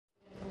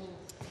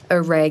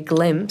A rare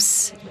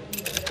glimpse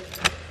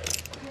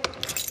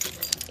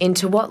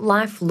into what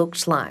life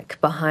looked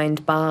like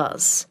behind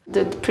bars.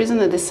 The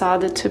prisoner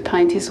decided to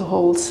paint his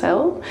whole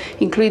cell,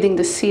 including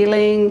the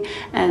ceiling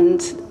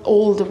and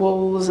all the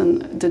walls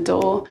and the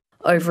door.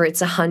 Over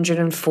its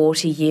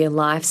 140-year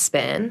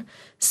lifespan,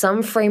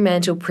 some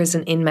Fremantle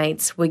Prison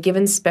inmates were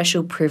given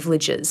special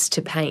privileges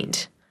to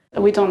paint.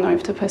 We don't know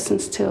if the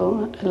person's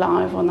still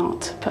alive or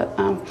not, but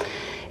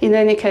in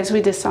any case,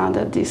 we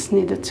decided this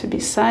needed to be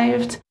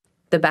saved.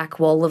 The back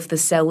wall of the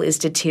cell is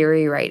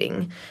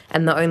deteriorating,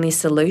 and the only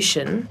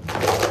solution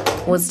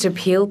was to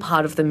peel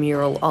part of the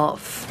mural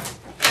off.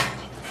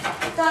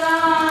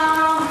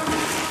 Ta-da!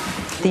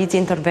 These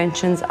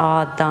interventions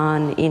are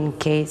done in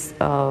case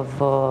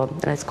of,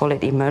 let's call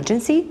it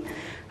emergency,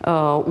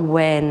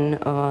 when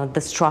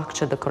the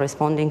structure, the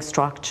corresponding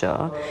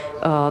structure,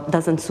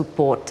 doesn't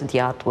support the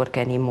artwork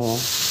anymore.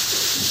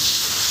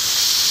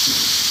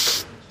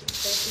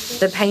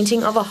 The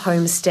painting of a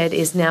homestead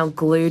is now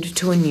glued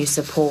to a new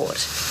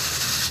support,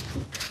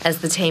 as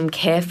the team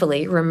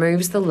carefully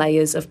removes the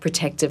layers of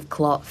protective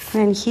cloth.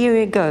 And here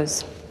it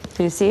goes.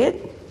 Do you see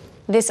it?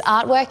 This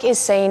artwork is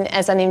seen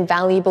as an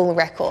invaluable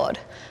record,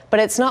 but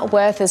it's not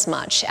worth as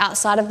much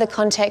outside of the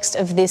context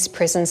of this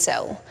prison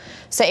cell.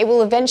 So it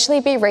will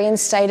eventually be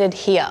reinstated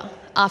here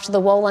after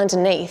the wall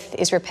underneath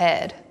is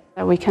repaired.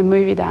 We can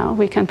move it out,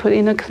 we can put it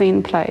in a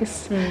clean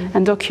place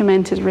and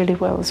document it really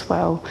well as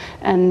well,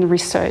 and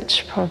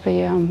research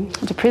probably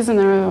the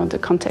prisoner or the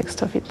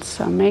context of its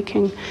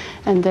making,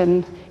 and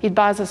then it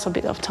buys us a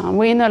bit of time.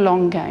 We're in a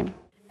long game.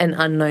 An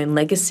unknown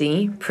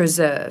legacy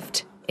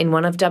preserved in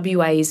one of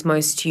WA's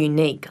most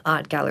unique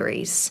art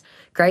galleries.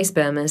 Grace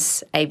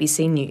Burmis,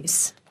 ABC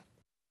News.